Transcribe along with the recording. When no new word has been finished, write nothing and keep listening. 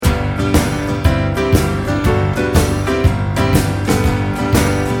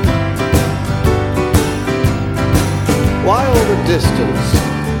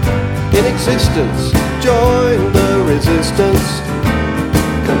existence. Join the resistance.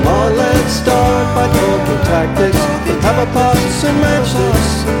 Come on, let's start by talking tactics. Let's have a pass and match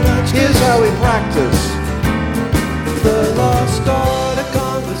this. Here's how we practice. The lost art of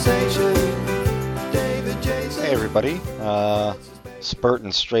conversation. David Jason. Hey everybody,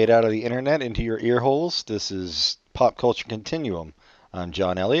 spurting straight out of the internet into your ear holes. This is Pop Culture Continuum. I'm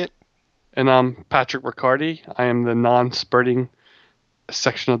John Elliott. And I'm Patrick Riccardi. I am the non-spurting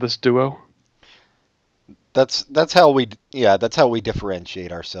section of this duo. That's how we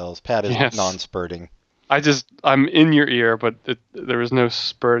differentiate ourselves. Pat is non-spurting. I'm in your ear, but there is no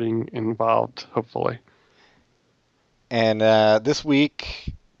spurting involved, hopefully. And this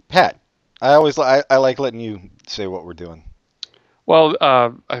week, Pat, I like letting you say what we're doing. Well,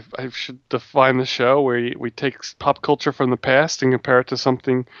 I should define the show where we take pop culture from the past and compare it to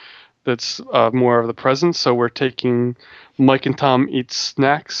something that's more of the present. So we're taking Mike and Tom Eat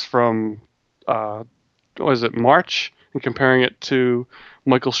Snacks from March, and comparing it to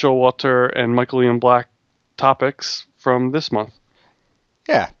Michael Showalter and Michael Ian Black topics from this month.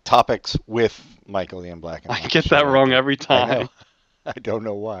 Yeah, topics with Michael Ian Black. I get that wrong every time. I don't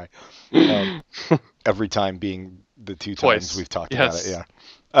know why. Every time being the two Twice. Times we've talked about it.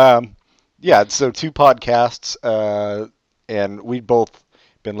 Yeah. So two podcasts, and we've both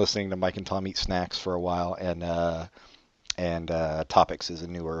been listening to Mike and Tom Eat Snacks for a while, and Topics is a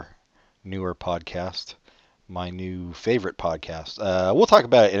newer podcast. My new favorite podcast. We'll talk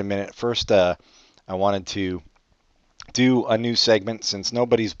about it in a minute. First, I wanted to do a new segment since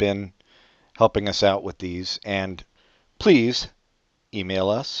nobody's been helping us out with these. And please email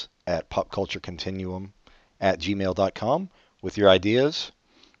us at popculturecontinuum@gmail.com with your ideas.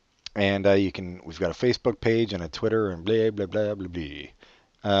 And we've got a Facebook page and a Twitter and blah, blah, blah, blah, blah.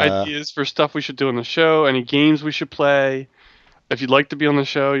 Ideas for stuff we should do on the show, any games we should play. If you'd like to be on the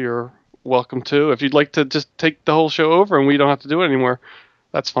show, you're welcome to. If you'd like to just take the whole show over and we don't have to do it anymore,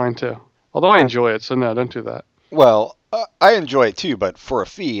 that's fine too. Although I enjoy it, so no, don't do that. Well, I enjoy it too, but for a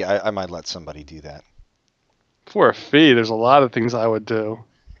fee, I might let somebody do that. For a fee, there's a lot of things I would do.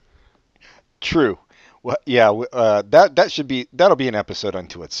 True. Well, yeah, that'll be an episode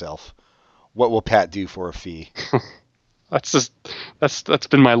unto itself. What will Pat do for a fee? That's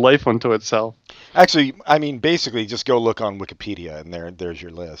been my life unto itself. Actually, I mean, basically, just go look on Wikipedia, and there's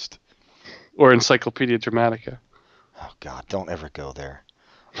your list. Or Encyclopedia Dramatica. Oh, God, don't ever go there.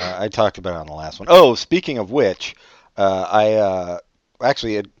 I talked about it on the last one. Oh, speaking of which,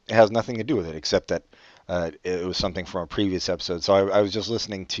 actually, it has nothing to do with it, except that it was something from a previous episode. So I was just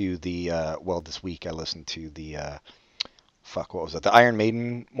listening to this week I listened to the, what was it? The Iron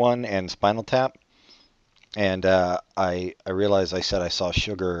Maiden one and Spinal Tap. And I realized I said I saw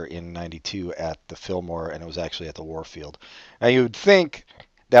Sugar in 92 at the Fillmore, and it was actually at the Warfield. Now, you would think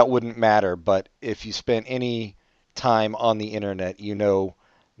that wouldn't matter, but if you spent any time on the internet, you know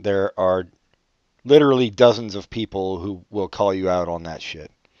there are literally dozens of people who will call you out on that shit.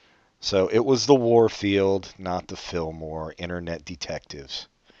 So it was the Warfield, not the Fillmore. Internet detectives.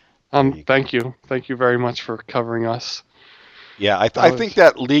 Thank you. Thank you very much for covering us. Yeah, I think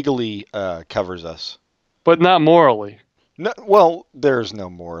that legally covers us. But not morally. No, well, there's no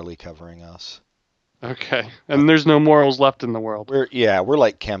morally covering us. Okay, and there's no morals left in the world. We're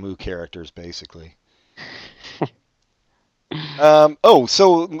like Camus characters, basically.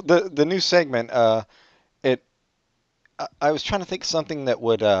 So the new segment, I was trying to think of something that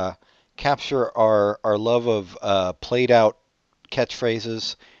would capture our love of played out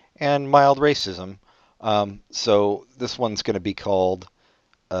catchphrases and mild racism. So this one's going to be called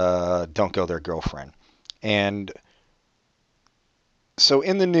 "Don't Go There, Girlfriend." And so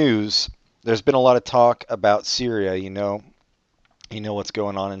in the news, there's been a lot of talk about Syria. You know what's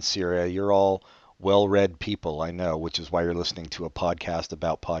going on in Syria. You're all well-read people, I know, which is why you're listening to a podcast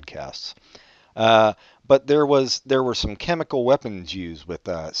about podcasts. But there were some chemical weapons used with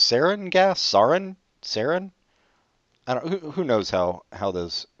sarin gas, sarin. I don't. Who knows how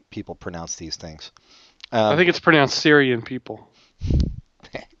those people pronounce these things? I think it's pronounced Syrian people.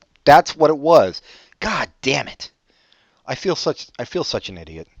 That's what it was. God damn it! I feel such an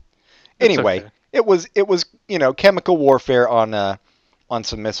idiot. Anyway, okay. it was chemical warfare on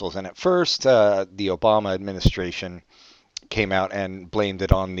some missiles, and at first the Obama administration came out and blamed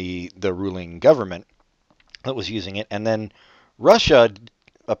it on the ruling government that was using it, and then Russia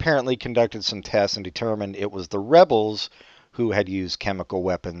apparently conducted some tests and determined it was the rebels who had used chemical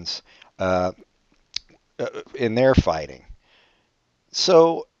weapons in their fighting.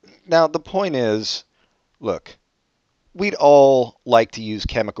 So now the point is, look, we'd all like to use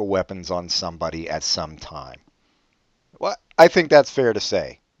chemical weapons on somebody at some time. Well, I think that's fair to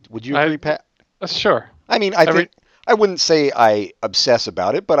say. Would you agree, Pat? Sure. I mean, I wouldn't say I obsess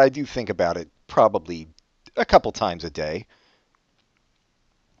about it, but I do think about it probably a couple times a day.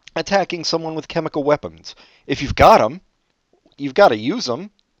 Attacking someone with chemical weapons. If you've got them, you've got to use them.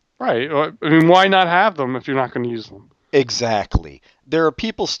 Right. I mean, why not have them if you're not going to use them? Exactly. There are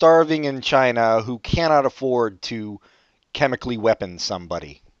people starving in China who cannot afford to chemically weapon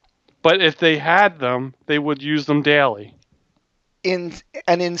somebody. But if they had them, they would use them daily. In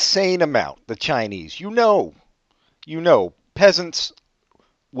an insane amount, the Chinese. You know, peasants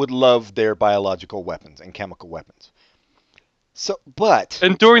would love their biological weapons and chemical weapons. So, but...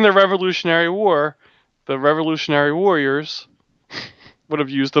 And during the Revolutionary War, the Revolutionary Warriors would have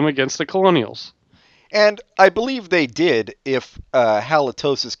used them against the colonials. And I believe they did if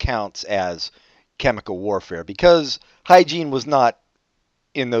halitosis counts as chemical warfare, because hygiene was not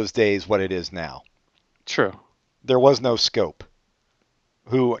in those days what it is now. True. There was no Scope,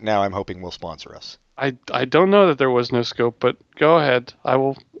 who now I'm hoping will sponsor us. I don't know that there was no Scope, but go ahead. I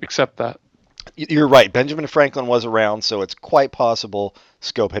will accept that. You're right. Benjamin Franklin was around, so it's quite possible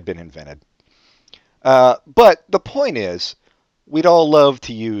Scope had been invented. But the point is, we'd all love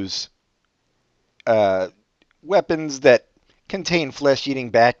to use weapons that contain flesh-eating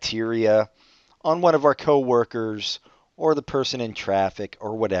bacteria on one of our coworkers or the person in traffic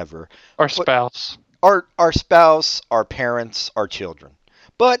or whatever. Our spouse. Our spouse, our parents, our children.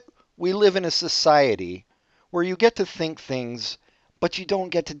 But we live in a society where you get to think things, but you don't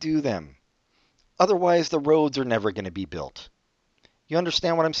get to do them. Otherwise, the roads are never going to be built. You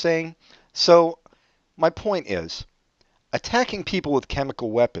understand what I'm saying? So, my point is, attacking people with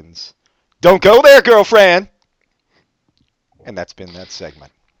chemical weapons... Don't go there, girlfriend! And that's been that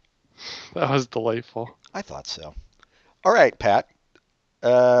segment. That was delightful. I thought so. All right, Pat.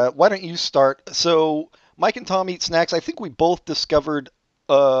 Why don't you start? So, Mike and Tom Eat Snacks, I think we both discovered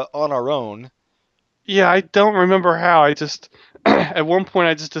on our own. Yeah, I don't remember how. I just... At one point,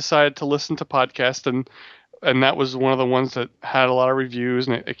 I just decided to listen to podcasts, and that was one of the ones that had a lot of reviews,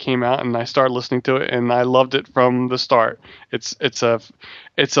 and it came out, and I started listening to it, and I loved it from the start. It's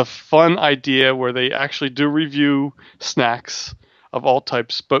a fun idea where they actually do review snacks of all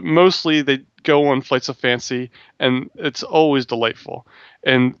types, but mostly they go on flights of fancy, and it's always delightful.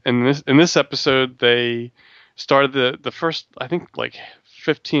 And in this episode, they started the first, I think, like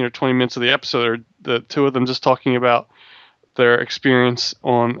 15 or 20 minutes of the episode, are the two of them just talking about their experience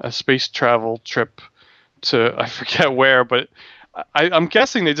on a space travel trip to, I forget where, but I'm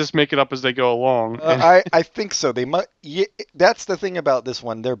guessing they just make it up as they go along. I think so. They might. Yeah, that's the thing about this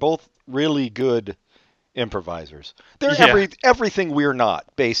one. They're both really good improvisers. They're everything we're not,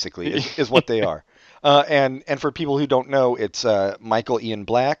 basically, is what they are. And for people who don't know, it's Michael Ian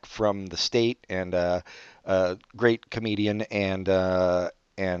Black from The State, and great comedian, and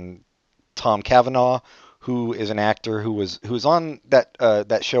Tom Cavanaugh, who is an actor who was on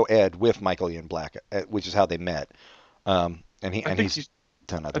that show Ed with Michael Ian Black, which is how they met. And he's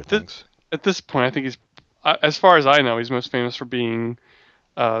done other things. At this point, I think he's, as far as I know, he's most famous for being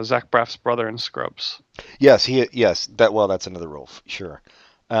Zach Braff's brother in Scrubs. Yes, that's another role, sure.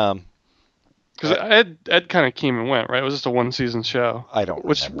 Because Ed kind of came and went, right? It was just a one-season show. I don't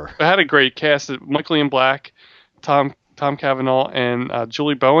remember. It had a great cast: Michael Ian Black, Tom Cavanaugh, and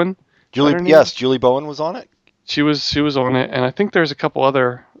Julie Bowen. Julie Bowen was on it. She was on it, and I think there's a couple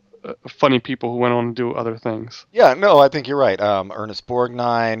other funny people who went on to do other things. Yeah, no, I think you're right. Ernest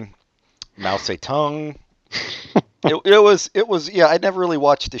Borgnine, Mao Zedong. it was. Yeah, I never really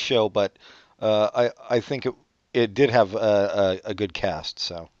watched the show, but I think it did have a good cast.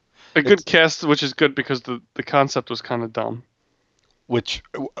 So a good cast, which is good because the concept was kind of dumb. Which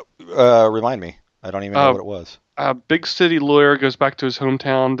remind me, I don't even know what it was. A big city lawyer goes back to his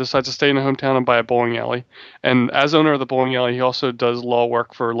hometown, decides to stay in the hometown and buy a bowling alley. And as owner of the bowling alley, he also does law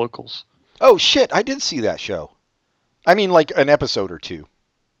work for locals. Oh, shit. I did see that show. I mean, like an episode or two.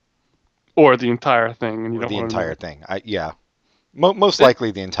 Or the entire thing. And you don't the want entire to know. thing. Yeah. Most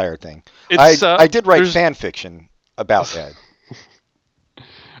likely the entire thing. I did write fan fiction about Ed.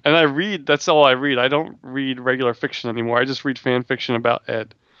 And that's all I read. I don't read regular fiction anymore. I just read fan fiction about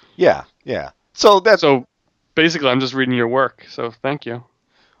Ed. Yeah. So basically, I'm just reading your work, so thank you.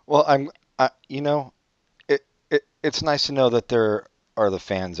 Well, it's nice to know that there are the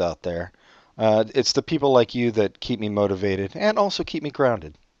fans out there. It's the people like you that keep me motivated and also keep me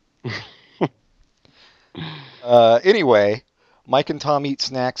grounded. Anyway, Mike and Tom Eat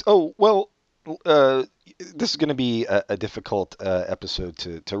Snacks. Oh, well, this is going to be a difficult episode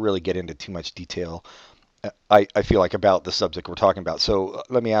to really get into too much detail, I feel like, about the subject we're talking about. So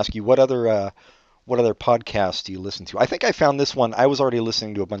let me ask you, what other what other podcasts do you listen to? I think I found this one. I was already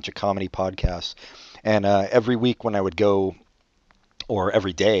listening to a bunch of comedy podcasts, and every week when I would go, or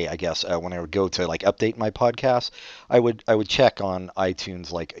every day, I guess, when I would go to like update my podcast, I would check on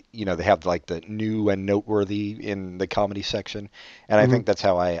iTunes, like they have like the new and noteworthy in the comedy section, and I think that's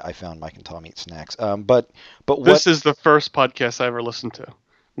how I found Mike and Tom Eat Snacks. But what This is the first podcast I ever listened to,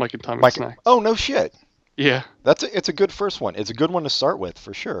 Mike and Tom Eat Mike? Snacks. Oh no shit! Yeah. It's a good first one. It's a good one to start with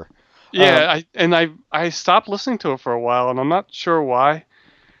for sure. Yeah, I stopped listening to it for a while, and I'm not sure why.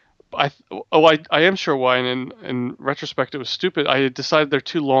 I am sure why, and in retrospect, it was stupid. I had decided they're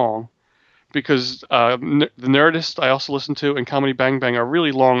too long because the Nerdist I also listen to and Comedy Bang Bang are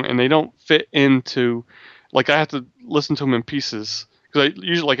really long, and they don't fit into, like, I have to listen to them in pieces. Because I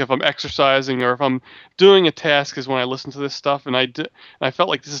usually, like, if I'm exercising or if I'm doing a task is when I listen to this stuff, and I felt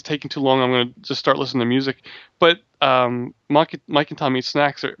like this is taking too long. I'm going to just start listening to music. But Mike and Tom Eat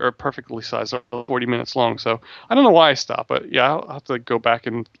Snacks are perfectly sized, they're 40 minutes long. So I don't know why I stopped, but yeah, I'll have to go back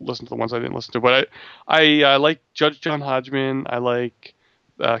and listen to the ones I didn't listen to. But I like Judge John Hodgman. I like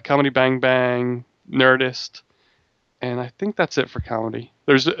Comedy Bang Bang, Nerdist. And I think that's it for comedy.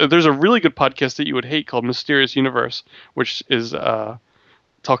 There's a really good podcast that you would hate called Mysterious Universe, which is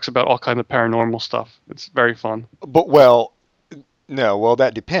talks about all kinds of paranormal stuff. It's very fun. But no,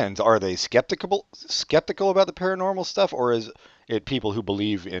 that depends. Are they skeptical about the paranormal stuff, or is it people who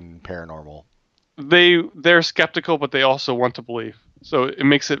believe in paranormal? They're skeptical, but they also want to believe. So it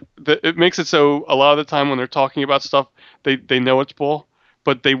makes it so a lot of the time when they're talking about stuff, they know it's bull,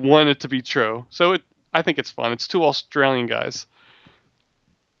 but they want it to be true. So I think it's fun. It's two Australian guys.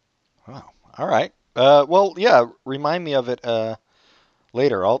 Wow. All right. Well, yeah. Remind me of it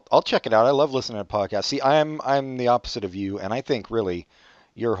later. I'll check it out. I love listening to podcasts. See, I'm the opposite of you, and I think really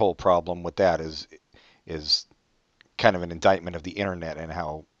your whole problem with that is kind of an indictment of the internet and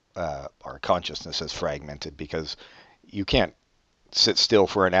how our consciousness is fragmented, because you can't sit still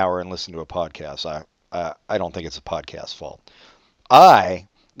for an hour and listen to a podcast. I don't think it's a podcast's fault. I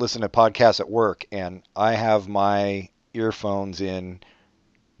listen to podcasts at work, and I have my earphones in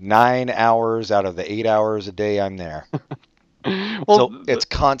 9 hours out of the 8 hours a day I'm there. So it's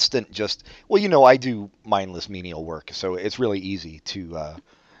constant. I do mindless menial work, so it's really easy to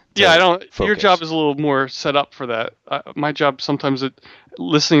yeah, I don't. focus. Your job is a little more set up for that. My job sometimes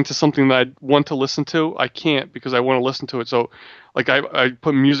listening to something that I want to listen to, I can't because I want to listen to it. So, like I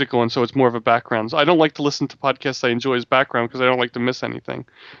put music on, so it's more of a background. So I don't like to listen to podcasts I enjoy as background because I don't like to miss anything.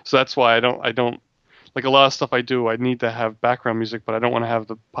 So that's why I don't like a lot of stuff I do. I need to have background music, but I don't want to have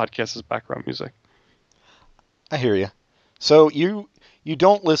the podcast as background music. I hear you. So you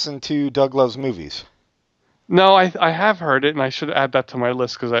don't listen to Doug Loves Movies? No, I have heard it, and I should add that to my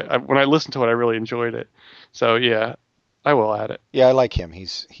list because when I listened to it, I really enjoyed it. So yeah, I will add it. Yeah, I like him. He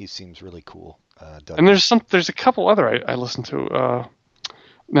seems really cool. Doug. And there's a couple other I listened to.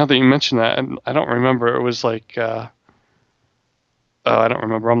 Now that you mention that, and I don't remember. It was like I don't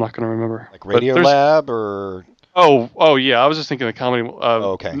remember. I'm not going to remember. Like Radiolab or. Oh yeah. I was just thinking of comedy.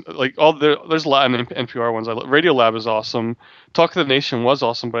 Okay. Like there's a lot of NPR ones. Radiolab is awesome. Talk of the Nation was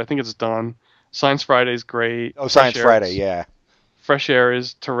awesome, but I think it's done. Science Friday is great. Oh, Science Friday, yeah. Fresh Air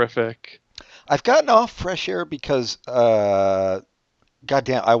is terrific. I've gotten off Fresh Air because,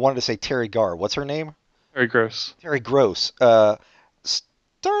 goddamn, I wanted to say Terry Garr. What's her name? Very gross. Terry Gross.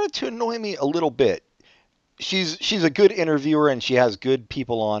 Started to annoy me a little bit. She's a good interviewer and she has good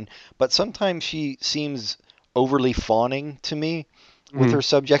people on, but sometimes she seems overly fawning to me with her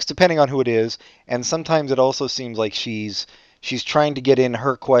subjects, depending on who it is. And sometimes it also seems like she's trying to get in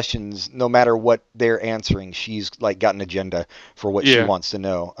her questions, no matter what they're answering. She's like got an agenda for what she wants to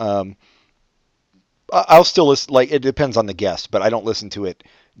know. I'll still listen. Like, it depends on the guest, but I don't listen to it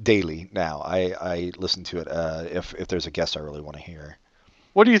daily now. I listen to it if there's a guest I really want to hear.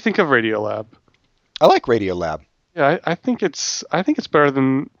 What do you think of Radiolab? I like Radiolab. Yeah, I think it's better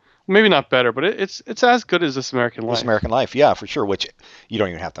than, maybe not better, but it's as good as This American Life. This American Life, yeah, for sure. Which you don't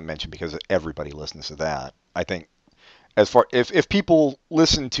even have to mention because everybody listens to that. I think. As far if people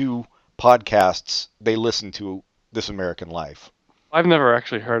listen to podcasts, they listen to This American Life. I've never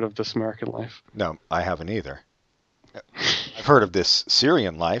actually heard of This American Life. No, I haven't either. I've heard of This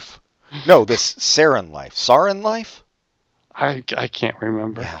Syrian Life. No, This Sarin Life. Sarin Life? I can't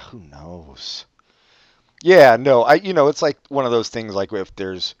remember. Yeah, who knows? Yeah, no, it's like one of those things like if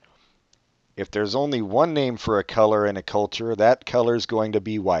there's only one name for a color in a culture, that color's going to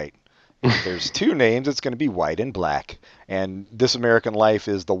be white. If there's two names, it's going to be white and black. And This American Life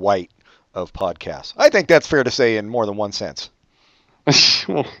is the white of podcasts. I think that's fair to say in more than one sense.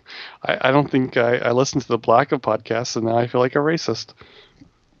 Well, I don't think I listen to the black of podcasts, and now I feel like a racist.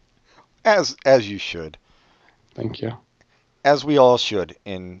 As you should. Thank you. As we all should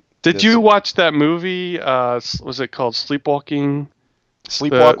in Did this you watch that movie? Was it called Sleepwalking?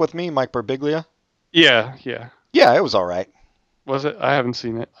 Sleepwalk with Me, Mike Birbiglia? Yeah, yeah. Yeah, it was all right. Was it? I haven't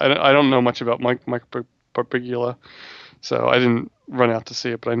seen it. I don't know much about Mike Birbiglia, so I didn't run out to see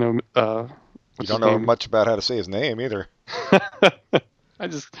it. But I know. You don't know much about how to say his name either.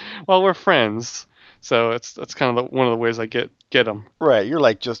 Well, we're friends, so that's kind of one of the ways I get him. Right, you're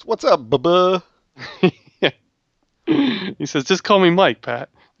like, just what's up, bubba? Yeah. He says, just call me Mike, Pat.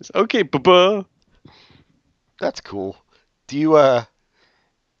 He says, okay, bubba. That's cool. Do you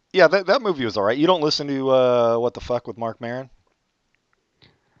yeah, that movie was all right. You don't listen to What the Fuck with Mark Maron?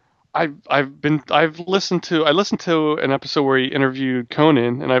 I listened to an episode where he interviewed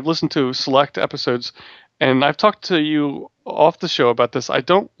Conan, and I've listened to select episodes, and I've talked to you off the show about this. I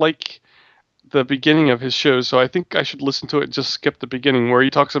don't like the beginning of his shows, so I think I should listen to it and just skip the beginning where he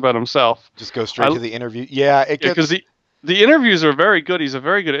talks about himself. Just go straight to the interview. Yeah, it gets... because the interviews are very good. He's a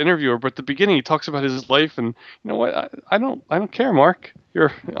very good interviewer, but the beginning he talks about his life, and you know what? I don't care, Mark.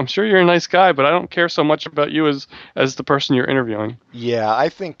 I'm sure you're a nice guy, but I don't care so much about you as the person you're interviewing. Yeah, I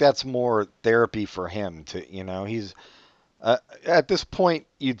think that's more therapy for him to, he's at this point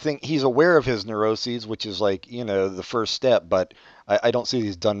you'd think he's aware of his neuroses, which is like, the first step, but I don't see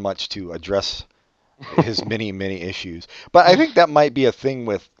he's done much to address his many issues. But I think that might be a thing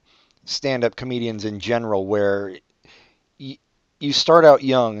with stand-up comedians in general, where you start out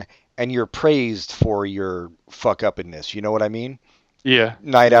young and you're praised for your fuck-uppedness. You know what I mean? Yeah.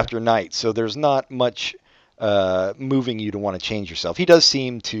 Night after night. So there's not much moving you to want to change yourself. He does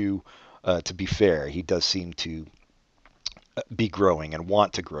seem to be fair. He does seem to be growing and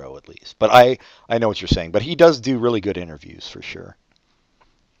want to grow at least. But I know what you're saying. But he does do really good interviews for sure.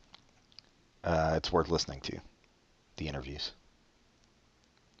 It's worth listening to, the interviews.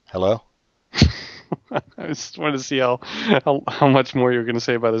 Hello? I just wanted to see how much more you're going to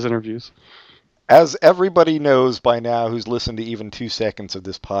say about his interviews. As everybody knows by now who's listened to even 2 seconds of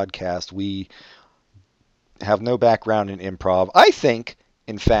this podcast, we have no background in improv. I think,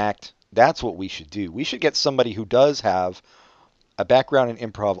 in fact, that's what we should do. We should get somebody who does have a background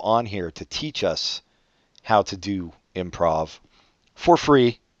in improv on here to teach us how to do improv for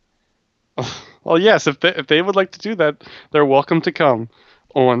free. Well, yes, if they would like to do that, they're welcome to come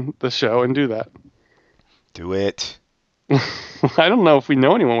on the show and do that. Do it. I don't know if we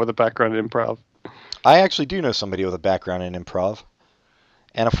know anyone with a background in improv. I actually do know somebody with a background in improv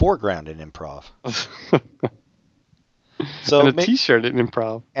and a foreground in improv. So and a T-shirt in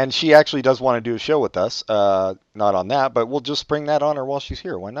improv. And she actually does want to do a show with us. Not on that, but we'll just bring that on her while she's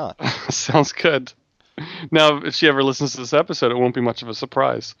here. Why not? Sounds good. Now, if she ever listens to this episode, it won't be much of a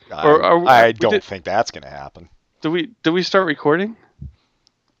surprise. I don't think that's going to happen. Do we start recording?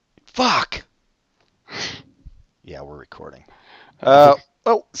 Fuck. Yeah, we're recording. So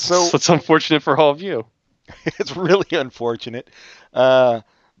it's unfortunate for all of you. It's really unfortunate. I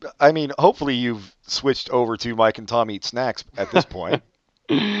mean, hopefully you've switched over to Mike and Tom Eat Snacks at this point.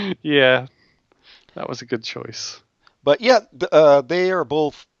 Yeah, that was a good choice. But yeah, they are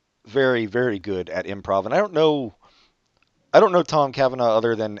both very, very good at improv, and I don't know Tom Cavanaugh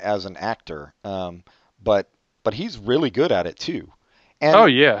other than as an actor, but he's really good at it too. And, oh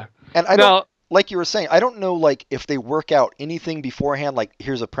yeah, and I don't, like you were saying, I don't know like if they work out anything beforehand. Like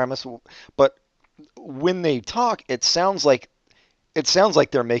here's a premise, but when they talk, it sounds like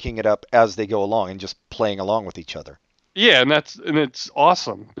they're making it up as they go along and just playing along with each other. Yeah, and it's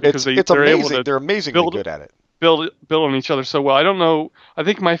awesome because it's they're amazing. able to they're amazingly good at it. Build on each other so well. I don't know. I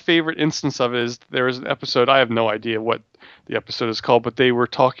think my favorite instance of it is there is an episode. I have no idea what the episode is called, but they were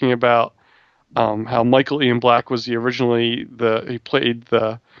talking about how Michael Ian Black was he played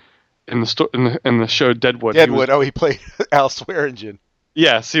in the show Deadwood. He played Al Swearingen.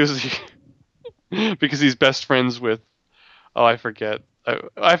 Yes, he was because he's best friends with. Oh, I forget.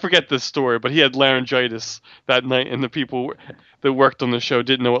 I forget this story, but he had laryngitis that night, and the people that worked on the show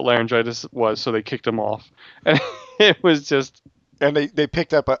didn't know what laryngitis was, so they kicked him off. And it was just. And they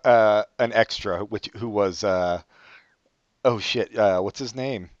picked up an extra, who was what's his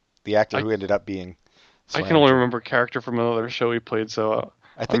name? The actor who ended up being. I can only remember a character from another show he played, so.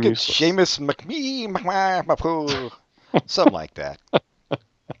 I think it's Seamus McMee, something like that.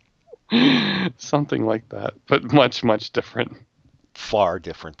 Something like that, but much, much different. Far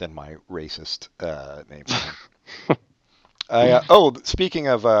different than my racist name. Speaking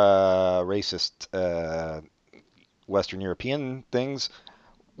of racist Western European things,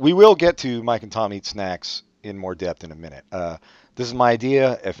 we will get to Mike and Tom Eat Snacks in more depth in a minute. This is my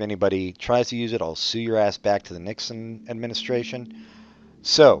idea. If anybody tries to use it, I'll sue your ass back to the Nixon administration.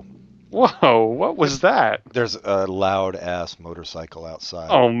 So, Whoa, what was that? There's a loud ass motorcycle outside.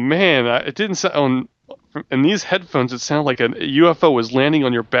 Oh man, it didn't sound. In these headphones, it sounded like a UFO was landing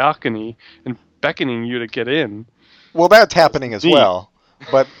on your balcony and beckoning you to get in. Well, that's happening as neat. well,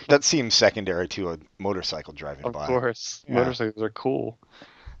 but that seems secondary to a motorcycle driving Of by. course, Yeah. motorcycles are cool.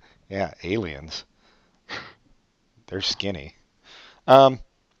 Yeah, aliens. They're skinny. I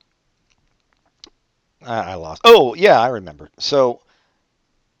lost. Oh, yeah, I remember. So,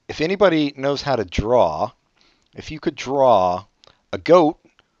 if anybody knows how to draw, if you could draw a goat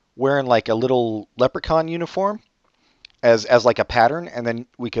wearing like a little leprechaun uniform as like a pattern, and then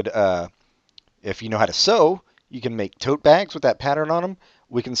we could, if you know how to sew, you can make tote bags with that pattern on them.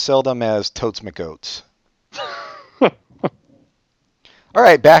 We can sell them as Totes McGoats. All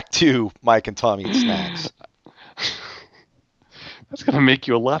right, back to Mike and Tommy and Snacks. That's gonna make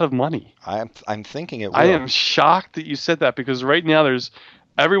you a lot of money. I'm thinking it will. I am shocked that you said that because right now there's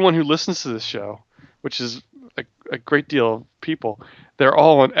everyone who listens to this show, which is a great deal of people. They're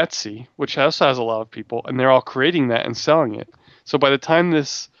all on Etsy, which also has a lot of people, and they're all creating that and selling it. So by the time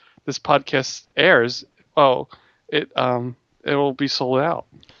this podcast airs, it will be sold out.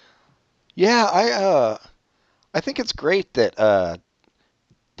 Yeah, I think it's great that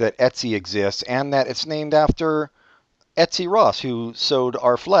that Etsy exists and that it's named after Etsy Ross, who sewed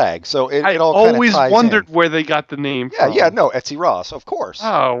our flag. So it all kind of always ties wondered in. where they got the name Yeah, from. no, Etsy Ross, of course.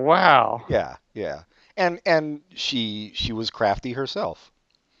 Oh wow. Yeah. And she was crafty herself.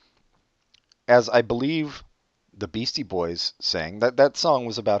 As I believe the Beastie Boys sang, that song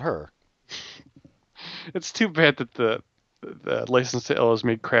was about her. It's too bad that the License to Ill is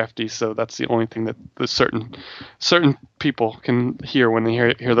made crafty, so that's the only thing that the certain people can hear when they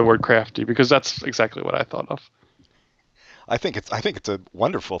hear the word crafty, because that's exactly what I thought of. I think it's a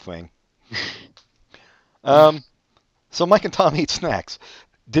wonderful thing. So Mike and Tom eat snacks.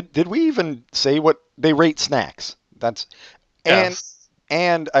 Did we even say what they rate snacks? That's Yes.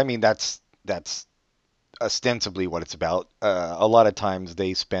 and I mean that's ostensibly what it's about. A lot of times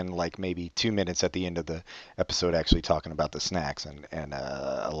they spend like maybe 2 minutes at the end of the episode actually talking about the snacks, and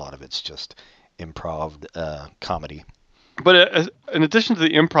a lot of it's just improv comedy. But in addition to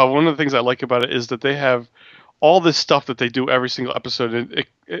the improv, one of the things I like about it is that they have all this stuff that they do every single episode. And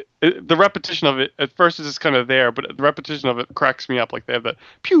the repetition of it, at first, is just kind of there, but the repetition of it cracks me up. Like they have the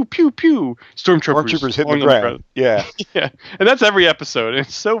pew, pew, pew, stormtroopers Hitting the falling on ground. Yeah. Yeah, and that's every episode.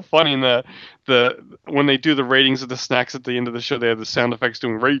 It's so funny in the when they do the ratings of the snacks at the end of the show, they have the sound effects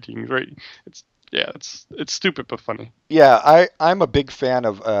doing ratings. Right? It's stupid but funny. Yeah, I'm a big fan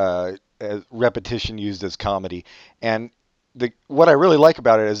of repetition used as comedy, and what I really like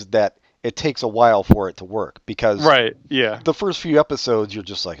about it is that it takes a while for it to work, because Right, yeah. the first few episodes you're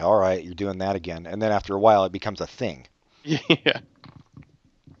just like, all right, you're doing that again, and then after a while it becomes a thing. Yeah.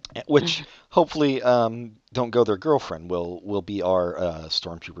 Which hopefully Don't Go Their Girlfriend will be our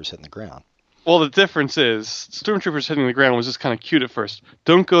stormtroopers hitting the ground. Well, the difference is stormtroopers hitting the ground was just kind of cute at first.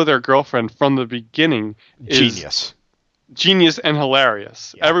 Don't Go Their Girlfriend from the beginning is genius and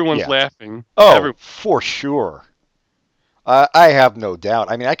hilarious. Yeah, Everyone's yeah. laughing. Oh, for sure. I have no doubt.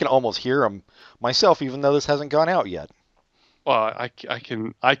 I mean, I can almost hear them myself, even though this hasn't gone out yet. Well, I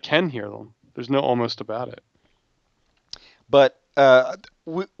can hear them. There's no almost about it. But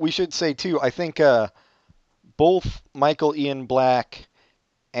we should say too, I think both Michael Ian Black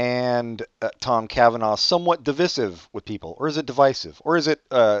and Tom Cavanaugh somewhat divisive with people, or is it divisive, or is it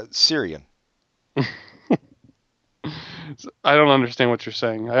Syrian? I don't understand what you're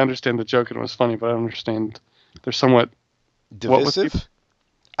saying. I understand the joke and it was funny, but I don't understand. They're somewhat Divisive.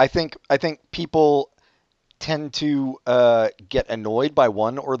 I think people tend to get annoyed by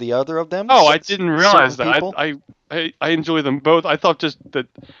one or the other of them. Oh, I didn't realize certain that. people. I enjoy them both. I thought just that.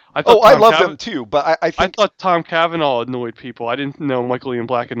 I love them too, but I think thought Tom Cavanaugh annoyed people. I didn't know Michael Ian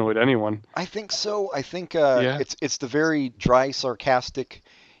Black annoyed anyone. I think so. I think Yeah. it's the very dry, sarcastic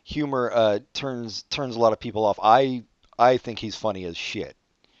humor turns a lot of people off. I think he's funny as shit,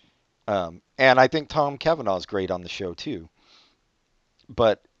 and I think Tom Cavanaugh is great on the show too.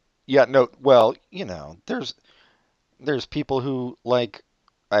 But yeah, no. Well, there's people who like,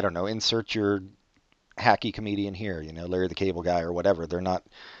 I don't know, insert your hacky comedian here. Larry the Cable Guy or whatever. They're not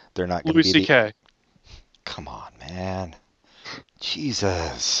going to Louis be C.K. Come on, man.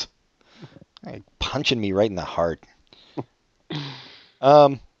 Jesus. Punching me right in the heart.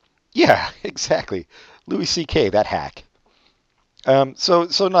 Yeah, exactly. Louis C.K., that hack.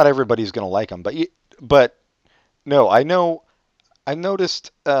 So not everybody's going to like him, but no, I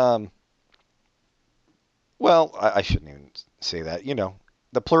noticed, well, I shouldn't even say that,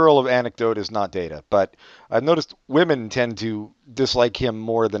 the plural of anecdote is not data, but I've noticed women tend to dislike him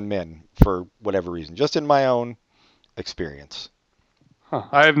more than men for whatever reason, just in my own experience. Huh.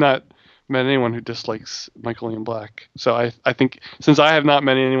 I have not met anyone who dislikes Michael Ian Black. So I think since I have not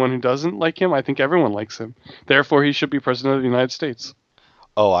met anyone who doesn't like him, I think everyone likes him. Therefore, he should be president of the United States.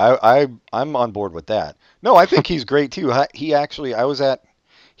 Oh, I'm on board with that. No, I think he's great too. He actually,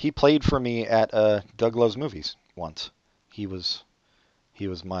 he played for me at Doug Loves Movies once. He was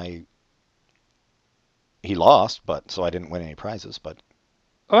my, he lost, but so I didn't win any prizes, but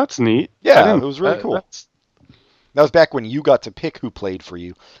Oh, that's neat. yeah, it was really cool. That's, That was back when you got to pick who played for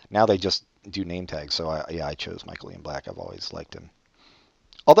you. Now they just do name tags. So I chose Michael Ian Black. I've always liked him.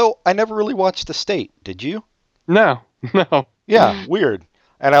 Although I never really watched The State. Did you? no. Yeah, weird.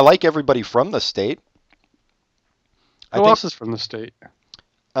 And I like everybody from The State. Who else is from the state?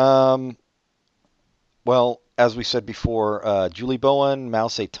 Well, as we said before, Julie Bowen, Mao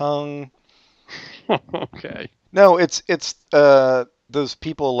Zedong. Okay. No, it's those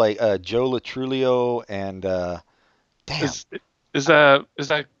people like Joe Latrulio and damn. Is that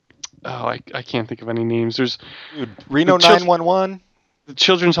oh, I can't think of any names. There's Dude, Reno the chil- 911. the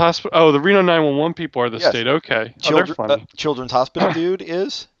Children's Hospital. Oh, the Reno 911 people are the Yes. state. Okay. Oh, they're funny. Children's Hospital dude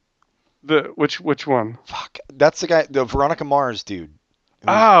is Which one? fuck. That's the guy, the Veronica Mars dude.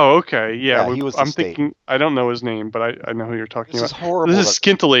 Oh, okay. Yeah, Yeah, he was the I'm state. thinking. I don't know his name, but I know who you're talking This is about. horrible. This is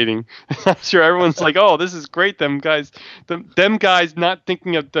scintillating. I'm sure everyone's like, "Oh, this is great." Them guys not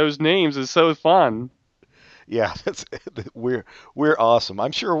thinking of those names is so fun. Yeah, we're awesome.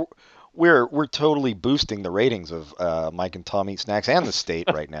 I'm sure we're totally boosting the ratings of Mike and Tom Eat Snacks and the state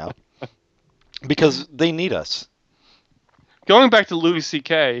right now because they need us. Going back to Louis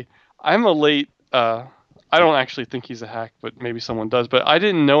C.K., I'm a late. I don't actually think he's a hack, but maybe someone does. But I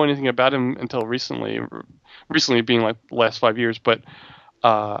didn't know anything about him until recently. Recently being like the last 5 years, but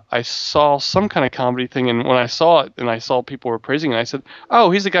I saw some kind of comedy thing, and when I saw it, and I saw people were praising it, I said,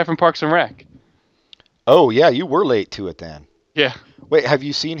 "Oh, he's the guy from Parks and Rec." Oh yeah, you were late to it then. Yeah. Wait, have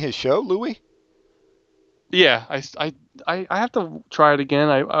you seen his show, Louis? Yeah, I have to try it again.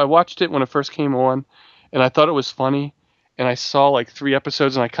 I watched it when it first came on, and I thought it was funny. And I saw like 3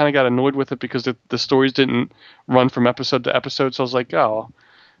 episodes, and I kind of got annoyed with it because the stories didn't run from episode to episode. So I was like, oh,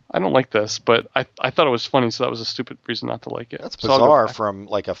 I don't like this. But I thought it was funny, so that was a stupid reason not to like it. That's So I'll go bizarre back. from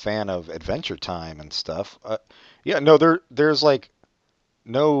like a fan of Adventure Time and stuff. Yeah, no, there's like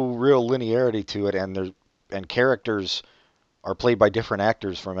no real linearity to it, and characters are played by different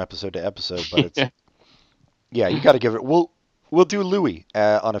actors from episode to episode. But it's yeah, you got to give it. We'll do Louis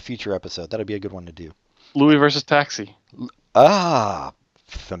on a future episode. That'd be a good one to do. Louis versus Taxi. Ah,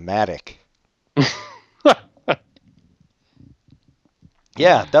 thematic.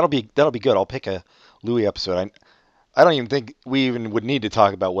 Yeah, that'll be good. I'll pick a Louis episode. I don't even think we even would need to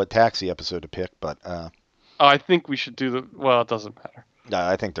talk about what Taxi episode to pick, but Oh, I think we should do well, it doesn't matter.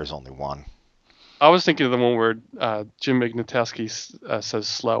 I think there's only one. I was thinking of the one where Jim Ignatowski says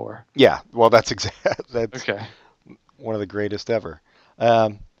slower. Yeah, well, that's Okay. one of the greatest ever.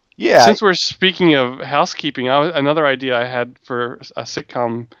 Yeah, Since we're speaking of housekeeping, another idea I had for a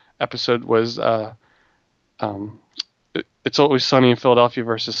sitcom episode was It's Always Sunny in Philadelphia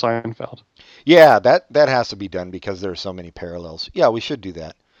versus Seinfeld. yeah, that has to be done because there are so many parallels. Yeah, we should do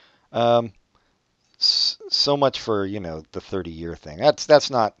that. So much for the 30-year thing.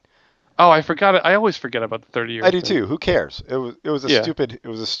 That's not. Oh, I forgot it. I always forget about the 30-year. I do too. Who cares? It was a Yeah. stupid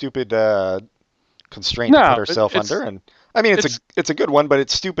constraint to No, put ourselves it's- under, and I mean it's- it's a good one, but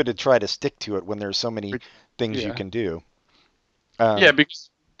it's stupid to try to stick to it when there's so many things you Yeah. can do. Yeah, because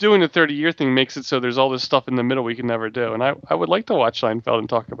doing the 30-year thing makes it so there's all this stuff in the middle we can never do, and I would like to watch Seinfeld and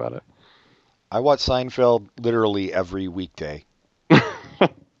talk about it. I watch Seinfeld literally every weekday.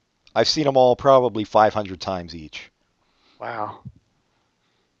 I've seen them all probably 500 times each. Wow.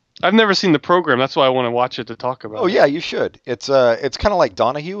 I've never seen the program. That's why I want to watch it to talk about. Oh it. yeah, you should. It's kind of like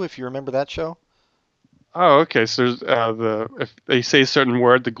Donahue, if you remember that show. Oh, okay. So there's if they say a certain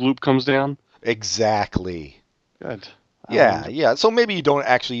word, the gloop comes down. Exactly. Good. Yeah, yeah. So maybe you don't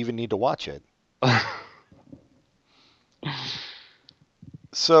actually even need to watch it.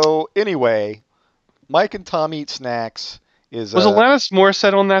 So anyway, Mike and Tom Eat Snacks is Was Alanis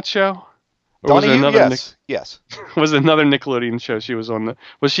Morissette on that show? Or was it Donahue? another Yes. was it another Nickelodeon show she was on?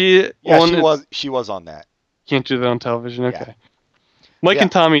 Was she Yeah, on? she was on that. Can't do that on television. Okay. Yeah. Mike Yeah.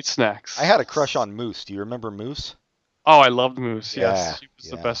 and Tom Eat Snacks. I had a crush on Moose. Do you remember Moose? Oh, I loved Moose. Yeah, Yes, she was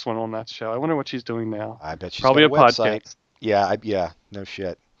the yeah. best one on that show. I wonder what she's doing now. I bet she's Probably a got website. podcast. Yeah, yeah, no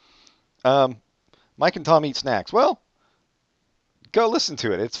shit. Mike and Tom Eat Snacks. Well, go listen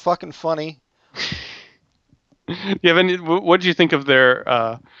to it. It's fucking funny. Do you have any? What did you think of their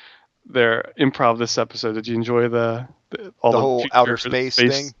improv this episode? Did you enjoy all The the whole outer future space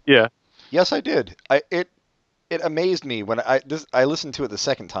space? thing. Yeah. Yes, I did. It amazed me when I listened to it the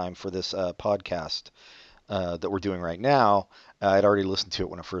second time for this podcast that we're doing right now. I'd already listened to it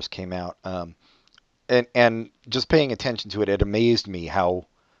when it first came out, and just paying attention to it, it amazed me how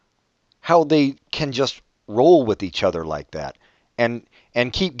they can just roll with each other like that, and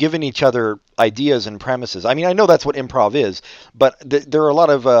keep giving each other ideas and premises. I mean, I know that's what improv is, but there are a lot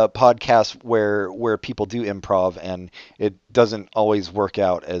of podcasts where people do improv, and it doesn't always work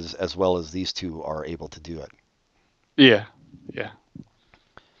out as well as these two are able to do it. Yeah. Yeah.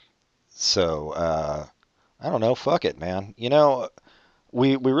 So I don't know. Fuck it, man. You know,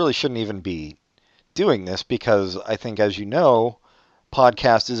 we really shouldn't even be doing this because I think, as you know,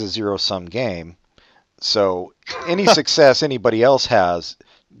 podcast is a zero sum game. So any success anybody else has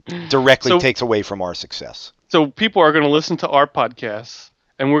directly So takes away from our success. so people are going to listen to our podcasts,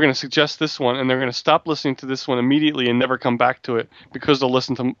 and we're going to suggest this one, and they're going to stop listening to this one immediately and never come back to it because they'll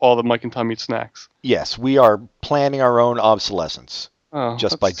listen to all the Mike and Tom Eat Snacks. Yes, we are planning our own obsolescence Oh,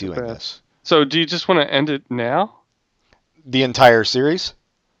 just that's by too doing bad. this. So do you just want to end it now? The entire series?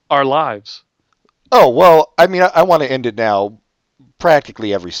 Our lives. Oh, well, I mean, I want to end it now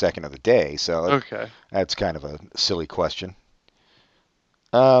practically every second of the day, so Okay. that's kind of a silly question.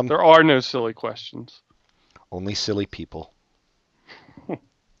 There are no silly questions. Only silly people.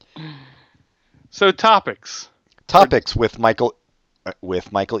 So topics. Topics with Michael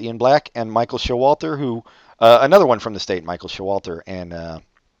Ian Black and Michael Showalter, who another one from the state, Michael Showalter,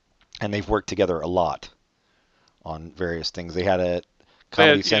 and they've worked together a lot on various things. They had a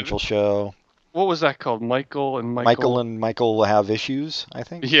Comedy Yeah, Central show. what was that called? Michael and Michael and Michael will have issues, I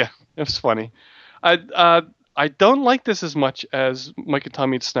think. Yeah, it was funny. I don't like this as much as Mike and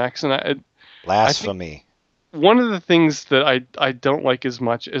Tom Eat Snacks, and Blasphemy. one of the things that I don't like as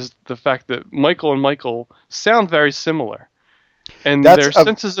much is the fact that Michael and Michael sound very similar. And That's their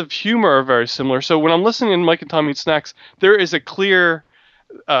senses of humor are very similar. So when I'm listening to Mike and Tom Eat Snacks, there is a clear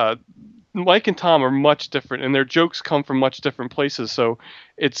Mike and Tom are much different, and their jokes come from much different places. So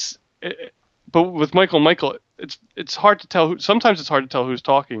but with Michael and Michael, it's hard to tell. Sometimes it's hard to tell who's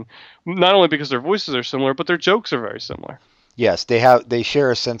talking, not only because their voices are similar, but their jokes are very similar. Yes, they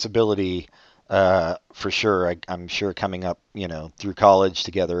share a sensibility for sure. I'm sure coming up, through college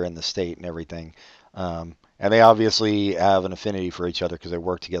together in the state and everything. And they obviously have an affinity for each other because they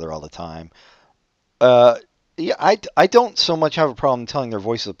work together all the time. Yeah, I don't so much have a problem telling their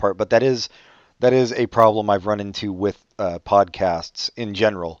voices apart, but that is a problem I've run into with podcasts in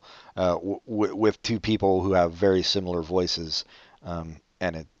general, with two people who have very similar voices,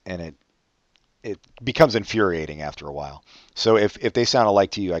 and it becomes infuriating after a while. So if they sound alike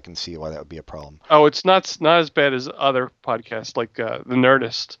to you, I can see why that would be a problem. Oh, it's not as bad as other podcasts like the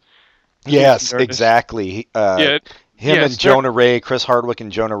Nerdist. Yes, Nerdist. exactly. Yeah, Him yes, and Jonah Ray, Chris Hardwick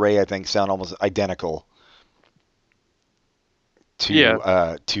and Jonah Ray, I think sound almost identical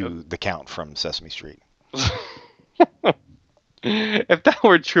to the Count from Sesame Street. If that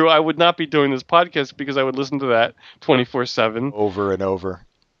were true, I would not be doing this podcast because I would listen to that 24/7. Over and over.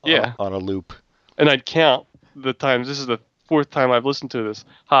 Yeah. On a loop. And I'd count the times. This is the fourth time I've listened to this.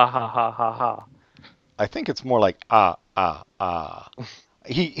 Ha ha ha ha ha. I think it's more like ah.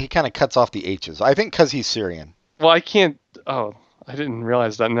 He kind of cuts off the H's. I think because he's Syrian. Well, I can't. Oh, I didn't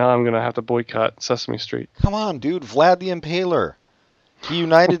realize that. Now I'm gonna have to boycott Sesame Street. Come on, dude. Vlad the Impaler. He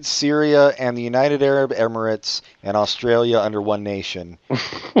united Syria and the United Arab Emirates and Australia under one nation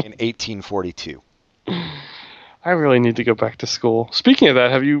in 1842. I really need to go back to school. Speaking of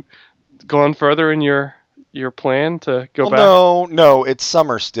that, have you gone further in your plan to go back? No, it's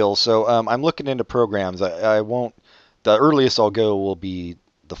summer still, so I'm looking into programs. I won't. The earliest I'll go will be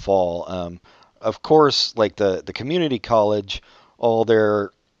the fall. Of course, like the community college, all their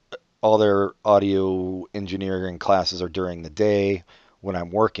audio engineering classes are during the day when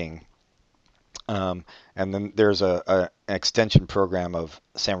I'm working. And then there's an extension program of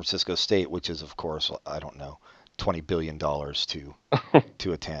San Francisco State, which is, of course, I don't know, $20 billion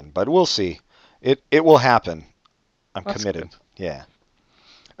to attend. But we'll see. It will happen. I'm That's committed. good.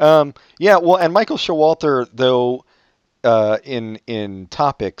 Yeah. Yeah, well, and Michael Showalter, though, in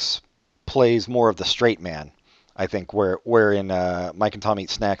topics, plays more of the straight man, I think, where in Mike and Tom Eat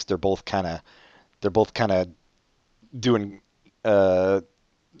Snacks, they're both kind of doing...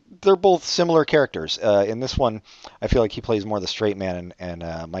 they're both similar characters. In this one, I feel like he plays more the straight man,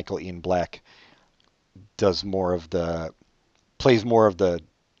 and Michael Ian Black plays more of the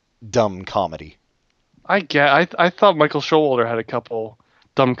dumb comedy. I thought Michael Showalter had a couple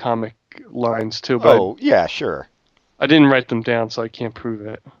dumb lines too, but Oh, yeah, sure. I didn't write them down, so I can't prove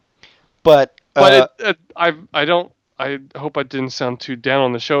it. But I hope I didn't sound too down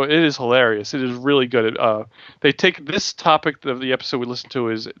on the show. It is hilarious. It is really good. They take this topic of the episode we listened to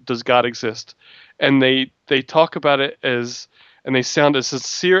is does God exist, and they talk about it and they sound as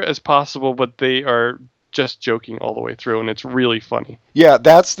sincere as possible, but they are just joking all the way through, and it's really funny. yeah,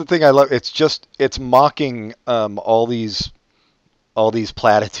 that's the thing I love. It's mocking all these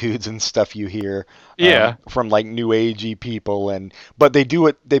platitudes and stuff you hear from like new agey people, but they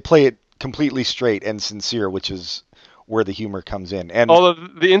play it completely straight and sincere, which is where the humor comes in. And although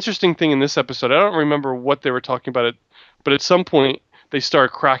the interesting thing in this episode, I don't remember what they were talking about, but at some point they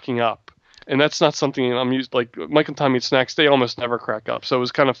start cracking up, and that's not something I'm used. Like Mike and Tommy Eat Snacks, they almost never crack up, so it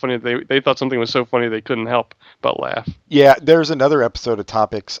was kind of funny. They thought something was so funny they couldn't help but laugh. Yeah, there's another episode of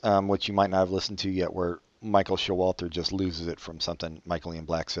Topics, which you might not have listened to yet, where Michael Showalter just loses it from something Michael Ian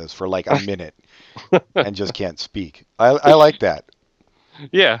Black says for like a minute and just can't speak. I like that.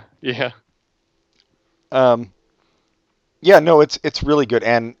 Yeah. Yeah, no, it's really good,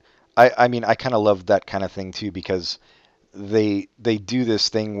 and I mean I kind of love that kind of thing too, because they do this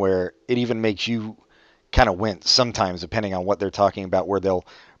thing where it even makes you kind of wince sometimes, depending on what they're talking about, where they'll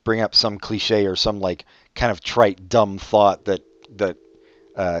bring up some cliche or some like kind of trite dumb thought that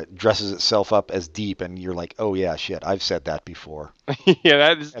dresses itself up as deep, and you're like, oh yeah, shit, I've said that before. Yeah,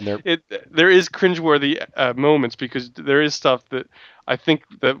 that is. There is cringeworthy moments, because there is stuff that I think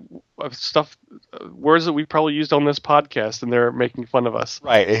that words that we probably used on this podcast, and they're making fun of us.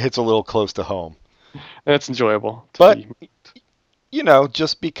 Right, it hits a little close to home. And that's enjoyable. But you know,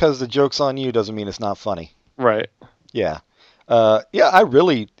 just because the joke's on you doesn't mean it's not funny. Right. Yeah. Yeah, I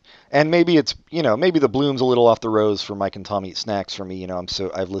really. And maybe it's, maybe the bloom's a little off the rose for Mike and Tommy Eat Snacks for me.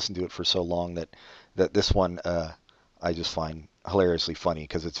 I've listened to it for so long that this one I just find hilariously funny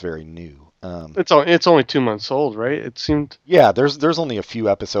because it's very new. It's only 2 months old, right? It seemed. Yeah, there's only a few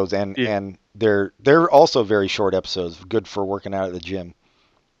episodes, and they're also very short episodes, good for working out at the gym.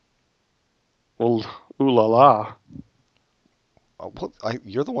 Well, ooh la la.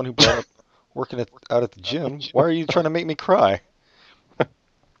 You're the one who brought up working out at the gym. Why are you trying to make me cry?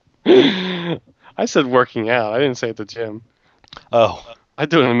 I said working out. I didn't say at the gym. Oh. I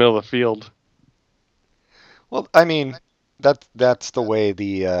do it in the middle of the field. Well, I mean, that's the way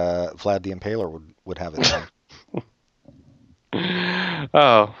the Vlad the Impaler would have it done.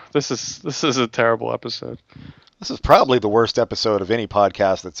 Oh, this is a terrible episode. This is probably the worst episode of any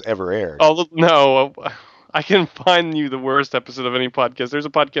podcast that's ever aired. Oh no, I can find you the worst episode of any podcast. There's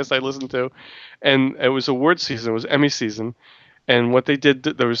a podcast I listened to, and it was award season. It was Emmy season. And what they did,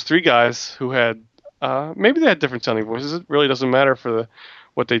 there was 3 guys who had, maybe they had different sounding voices. It really doesn't matter for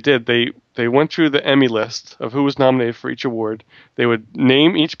what they did. They went through the Emmy list of who was nominated for each award. They would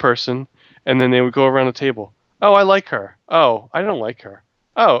name each person, and then they would go around the table. Oh, I like her. Oh, I don't like her.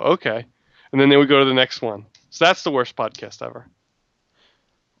 Oh, okay. And then they would go to the next one. So that's the worst podcast ever.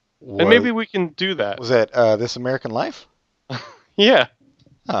 And maybe we can do that. Was that This American Life? Yeah.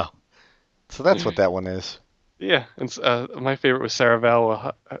 Oh. So that's what that one is. Yeah, and my favorite was Sarah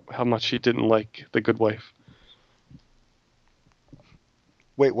Vowell, how much she didn't like The Good Wife.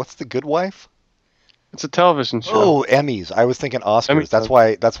 Wait, what's The Good Wife? It's a television show. Oh, Emmys. I was thinking Oscars.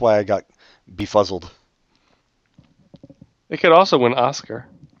 Emmys. That's why I got befuzzled. It could also win Oscar.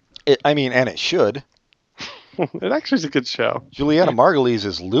 And it should. It actually is a good show. Juliana Margulies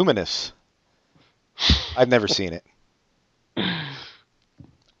is luminous. I've never seen it.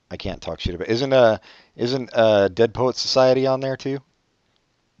 I can't talk shit about it. Isn't Dead Poets Society on there too?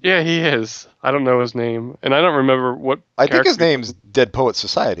 Yeah, he is. I don't know his name, and I don't remember what. I think his name's Dead Poets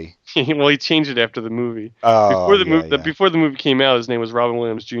Society. Well, he changed it after the movie. Oh, Before the movie came out, his name was Robin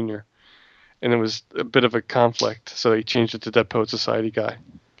Williams Jr., and it was a bit of a conflict, so he changed it to Dead Poets Society guy.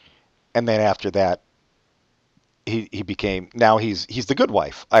 And then after that, he became. Now he's the good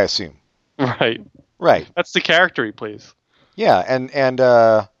wife, I assume. Right. Right. That's the character he plays. Yeah, and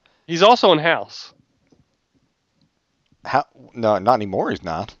he's also in House. No, not anymore. He's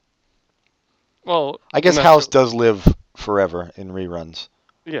not. Well, I guess House does live forever in reruns.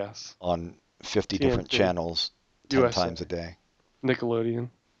 Yes. On 50 different channels, 10 USA. times a day. Nickelodeon.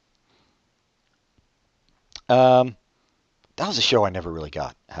 That was a show I never really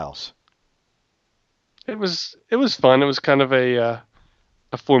got. House. It was fun. It was kind of a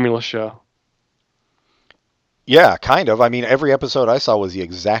formula show. Yeah, kind of. I mean, every episode I saw was the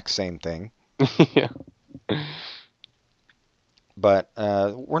exact same thing. Yeah. But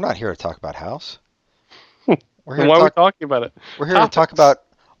we're not here to talk about House. Why are we talking about it? We're here to talk about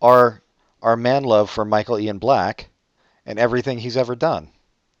our man love for Michael Ian Black and everything he's ever done.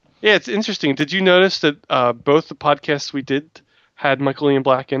 Yeah, it's interesting. Did you notice that both the podcasts we did had Michael Ian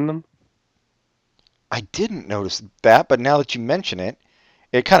Black in them? I didn't notice that, but now that you mention it,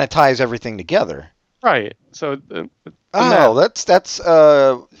 it kind of ties everything together. Right. So Oh, that's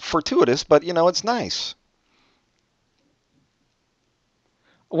fortuitous, but it's nice.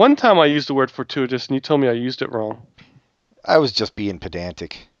 one time I used the word fortuitous, and you told me I used it wrong. I was just being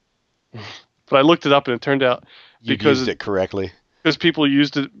pedantic. But I looked it up, and it turned out You because used it correctly. because people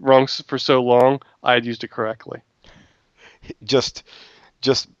used it wrong for so long, I had used it correctly. Just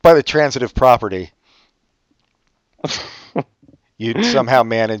by the transitive property, you somehow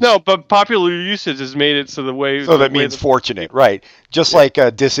managed. No, but popular usage has made it so the way. So the that way means fortunate, right? Just like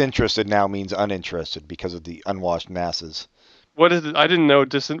disinterested now means uninterested because of the unwashed masses. What is it? I didn't know.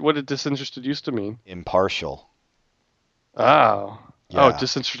 What did disinterested used to mean? Impartial. Oh. Yeah. Oh,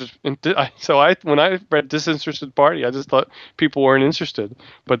 disinterested. When I read disinterested party, I just thought people weren't interested,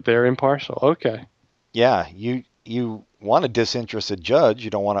 but they're impartial. Okay. Yeah, you want a disinterested judge. You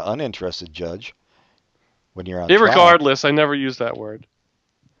don't want an uninterested judge when you're on trial. Irregardless, I never use that word.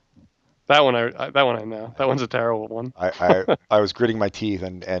 That one I know. That one's a terrible one. I was gritting my teeth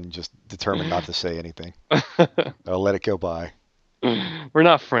and just determined not to say anything. I'll let it go by. We're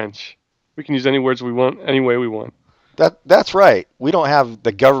not French. We can use any words we want, any way we want. That's right. We don't have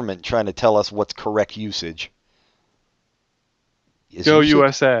the government trying to tell us what's correct usage. Go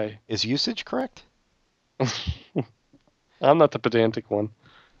USA. Is usage correct? I'm not the pedantic one.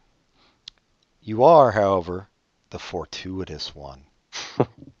 You are, however, the fortuitous one.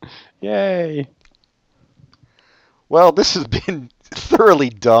 Yay. Well, this has been thoroughly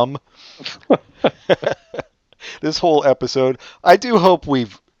dumb. This whole episode. I do hope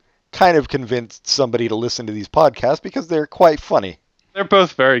we've kind of convinced somebody to listen to these podcasts because they're quite funny. They're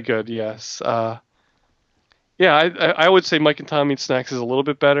both very good, yes. Yeah, I would say Mike and Tom Eat Snacks is a little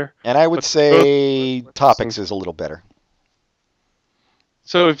bit better. And I would say Topics is a little better.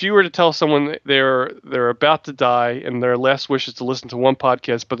 So if you were to tell someone they're about to die and their last wish is to listen to one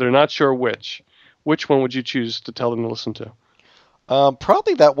podcast, but they're not sure which one would you choose to tell them to listen to?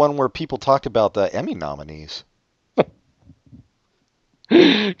 Probably that one where people talk about the Emmy nominees.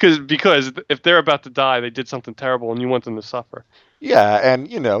 Because if they're about to die, they did something terrible and you want them to suffer. Yeah,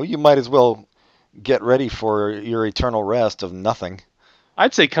 and you might as well get ready for your eternal rest of nothing.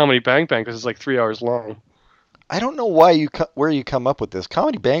 I'd say Comedy Bang Bang because it's like 3 hours long. I don't know why where you come up with this.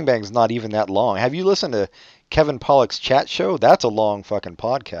 Comedy Bang Bang's not even that long. Have you listened to Kevin Pollak's chat show? That's a long fucking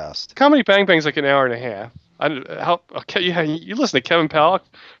podcast. Comedy Bang Bang's like an hour and a half. You listen to Kevin Pollak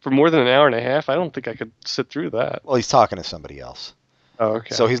for more than an hour and a half? I don't think I could sit through that. Well, he's talking to somebody else. Oh,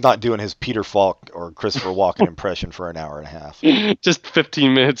 okay. So he's not doing his Peter Falk or Christopher Walken impression for an hour and a half. Just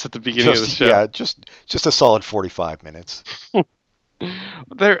 15 minutes at the beginning of the show. Yeah, just a solid 45 minutes.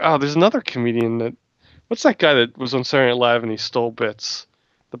 There's another comedian that. What's that guy that was on Saturday Night Live and he stole bits?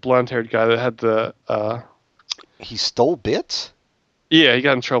 The blonde-haired guy that had the. He stole bits? Yeah, he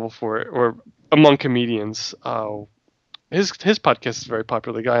got in trouble for it, or among comedians. Oh, his podcast is very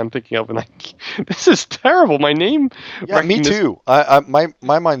popular. The guy I'm thinking of, and this is terrible. My name. Yeah, me too. My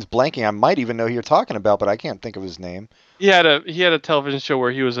mind's blanking. I might even know who you're talking about, but I can't think of his name. He had a television show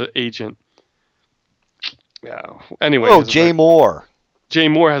where he was an agent. Yeah. Anyway. Oh, Jay Moore. Jay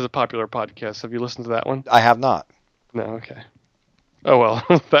Moore has a popular podcast. Have you listened to that one? I have not. No. Okay. Oh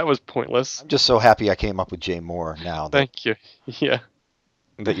well, that was pointless. I'm just so happy I came up with Jay Moore now. Thank you. Yeah.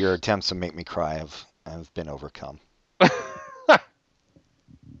 That your attempts to make me cry have been overcome.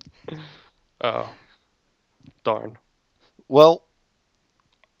 Oh, darn. Well,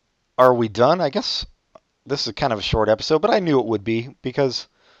 are we done? I guess this is kind of a short episode, but I knew it would be because...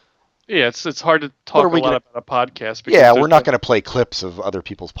 Yeah, it's hard to talk about a podcast. Yeah, we're not going to play clips of other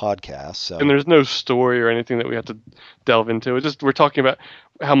people's podcasts. So. And there's no story or anything that we have to delve into. We're talking about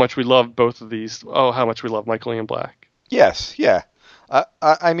how much we love both of these. Oh, how much we love Michael Ian Black. Yes, yeah.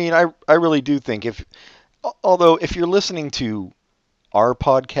 I mean, I really do think although if you're listening to our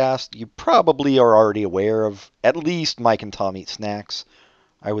podcast, you probably are already aware of at least Mike and Tom Eat Snacks,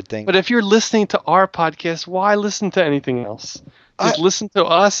 I would think. But if you're listening to our podcast, why listen to anything else? Just listen to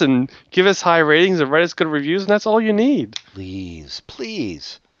us and give us high ratings and write us good reviews, and that's all you need. Please.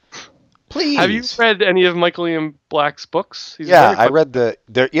 Have you read any of Michael Ian Black's books? I read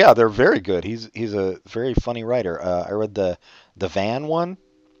they're very good. He's a very funny writer. I read the Van one.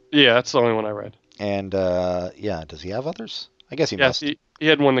 Yeah, that's the only one I read. And does he have others? I guess he must. Yes, he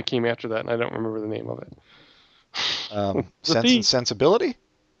had one that came after that, and I don't remember the name of it. Sense and Sensibility?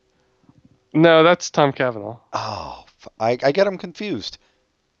 No, that's Tom Cavanaugh. Oh, I get them confused.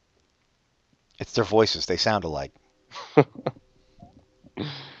 It's their voices. They sound alike.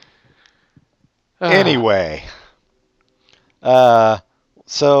 Anyway,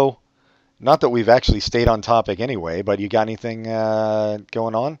 so not that we've actually stayed on topic anyway, but you got anything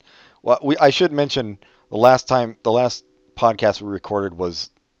going on? Well, I should mention the last podcast we recorded was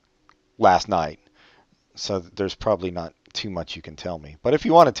last night, so there's probably not too much you can tell me. But if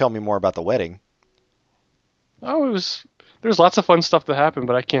you want to tell me more about the wedding, there's lots of fun stuff that happened,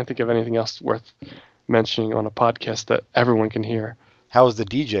 but I can't think of anything else worth mentioning on a podcast that everyone can hear. how was the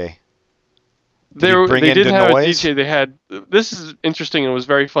DJ? They didn't have a DJ. They had, this is interesting and it was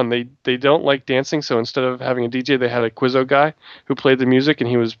very fun. They don't like dancing, so instead of having a DJ, they had a Quizzo guy who played the music, and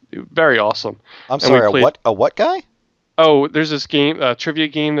he was very awesome. I'm sorry, a what guy? Oh, there's this game, trivia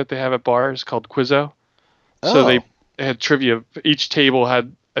game that they have at bars called Quizzo. So they had trivia. Each table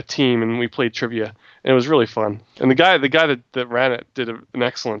had a team, and we played trivia, and it was really fun. And the guy that ran it did an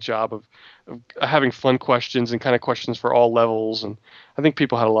excellent job of having fun questions and kind of questions for all levels, and I think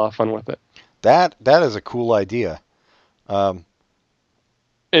people had a lot of fun with it. That is a cool idea.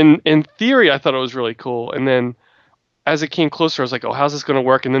 In theory, I thought it was really cool, and then as it came closer, I was like, "Oh, how's this going to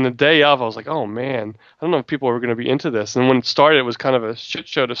work?" And then the day of, I was like, "Oh man, I don't know if people were going to be into this." And when it started, it was kind of a shit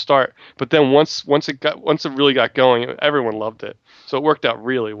show to start. But then once it really got going, everyone loved it. So it worked out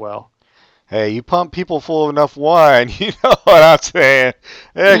really well. Hey, you pump people full of enough wine, you know what I'm saying?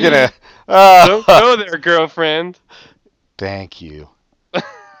 They're gonna. Don't go there, girlfriend. Thank you.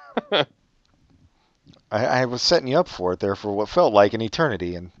 I was setting you up for it there for what felt like an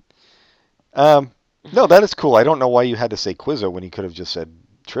eternity, and no, that is cool. I don't know why you had to say Quizzo when you could have just said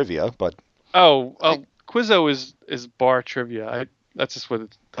trivia, but Quizzo is bar trivia. That's just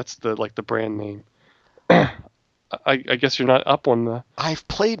that's the brand name. I guess you're not up on the. I've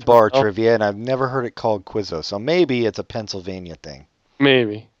played bar trivia and I've never heard it called Quizzo, so maybe it's a Pennsylvania thing.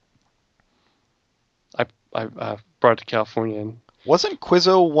 Maybe. I brought it to California. And wasn't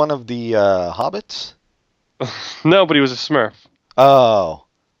Quizzo one of the hobbits? No, but he was a Smurf. Oh,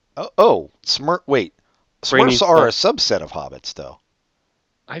 Smurf. Wait, Brainy Smurfs are a subset of hobbits, though.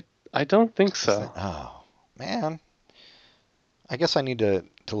 I don't think so. Oh man, I guess I need to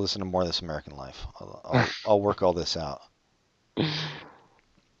listen to more of This American Life. I'll work all this out.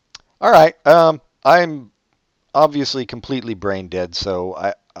 All right. I'm obviously completely brain dead,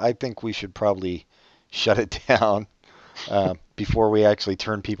 so I think we should probably shut it down before we actually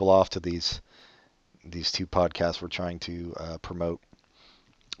turn people off to these two podcasts we're trying to promote.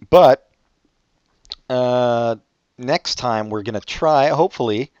 But next time we're going to try,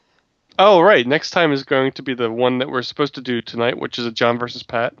 hopefully. Oh, right. Next time is going to be the one that we're supposed to do tonight, which is a John versus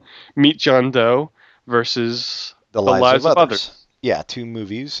Pat. Meet John Doe versus The Lives of Others. Yeah, two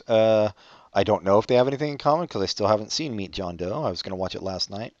movies. I don't know if they have anything in common because I still haven't seen Meet John Doe. I was going to watch it last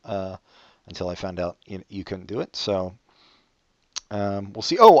night until I found out you couldn't do it. So we'll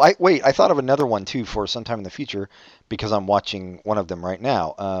see. Oh, I thought of another one too for sometime in the future because I'm watching one of them right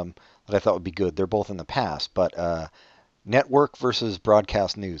now that I thought would be good. They're both in the past, but network versus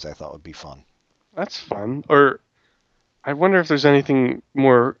broadcast news I thought would be fun. That's fun. Or I wonder if there's anything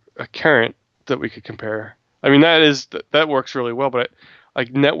more current that we could compare. I mean, that works really well, but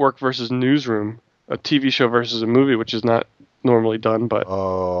like network versus newsroom, a TV show versus a movie, which is not normally done. But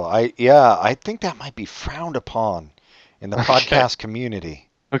I think that might be frowned upon in the podcast community.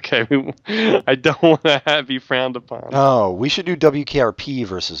 Okay, I don't want to be frowned upon. No, we should do WKRP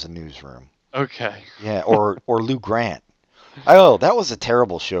versus a newsroom. Okay. Yeah, or Lou Grant. Oh, that was a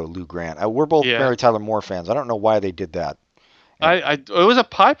terrible show, Lou Grant. We're both Mary Tyler Moore fans. I don't know why they did that. It was a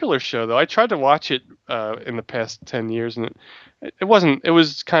popular show, though. I tried to watch it in the past 10 years, and it wasn't. It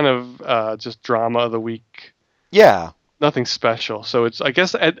was kind of just drama of the week. Yeah. Nothing special. So it's, I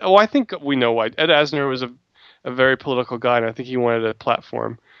guess, I think we know why. Ed Asner was a very political guy, and I think he wanted a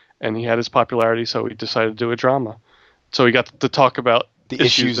platform, and he had his popularity, so he decided to do a drama. So he got to talk about the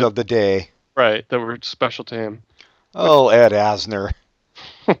issues of the day. Right, that were special to him. Oh, Ed Asner.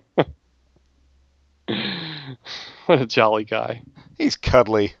 What a jolly guy. He's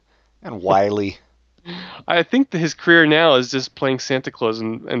cuddly and wily. I think that his career now is just playing Santa Claus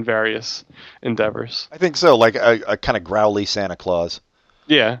in various endeavors. I think so, like a kind of growly Santa Claus.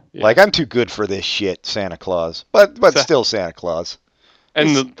 Yeah. Like, I'm too good for this shit, Santa Claus. But still Santa Claus. And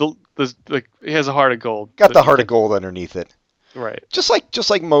he has a heart of gold. Got the heart of gold underneath it. Right. Just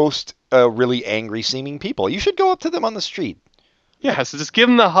like most really angry seeming people. You should go up to them on the street. Yeah, so just give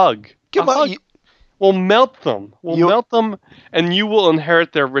them the hug. Give them a hug. We'll melt them. Melt them, and you will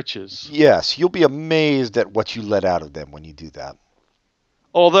inherit their riches. Yes, you'll be amazed at what you let out of them when you do that.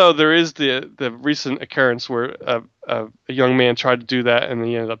 Although there is the recent occurrence where a young man tried to do that and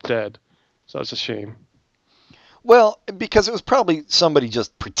he ended up dead. So it's a shame. Well, because it was probably somebody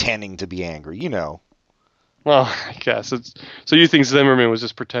just pretending to be angry, you know. Well, I guess it's. So you think Zimmerman was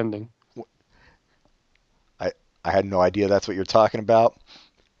just pretending? I had no idea that's what you're talking about.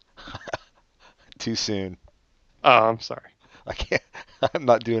 Too soon. Oh, I'm sorry. I can't. I'm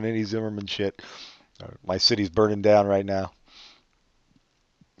not doing any Zimmerman shit. My city's burning down right now.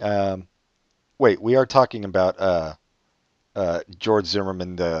 Wait, we are talking about George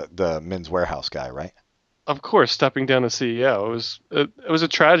Zimmerman, the Men's Warehouse guy, right? Of course, stepping down as CEO. It was a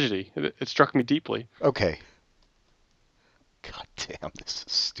tragedy. It struck me deeply. Okay. God damn, this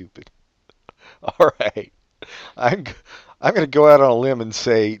is stupid. All right. I'm going to go out on a limb and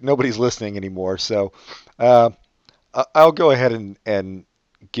say nobody's listening anymore. So I'll go ahead and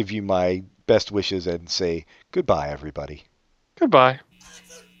give you my best wishes and say goodbye, everybody. Goodbye.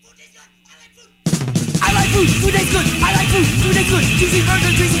 I like food, food tastes good. I like food, food tastes good. Juicy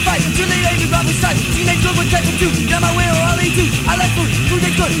burger, juicy fight. Chili, Amy, Robin style. Teenage girl with type of two. Got my way or I'll eat too. I like food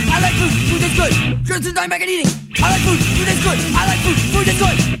tastes good. I like food tastes good. Shirts and dime back and eating. I like food tastes good. I like food tastes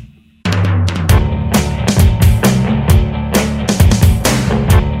good.